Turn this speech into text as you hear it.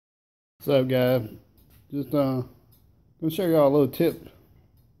What's up, guys? Just gonna show y'all a little tip,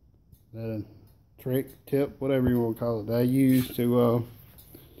 trick, tip, whatever you want to call it, that I use to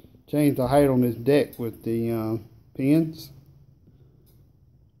change the height on this deck with the pins.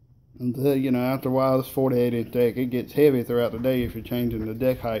 And after a while, this 48-inch deck, it gets heavy throughout the day if you're changing the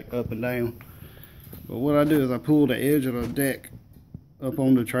deck height up and down. But what I do is I pull the edge of the deck up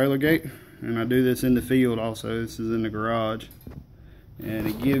on the trailer gate, and I do this in the field also. This is in the garage, and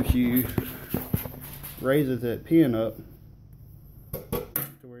it gives you, raises that pin up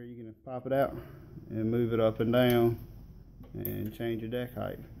to where you can pop it out and move it up and down and change your deck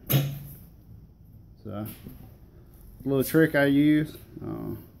height. So, a little trick I use.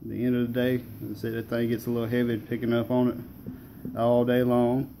 At the end of the day, I said, that thing gets a little heavy picking up on it all day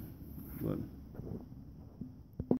long, but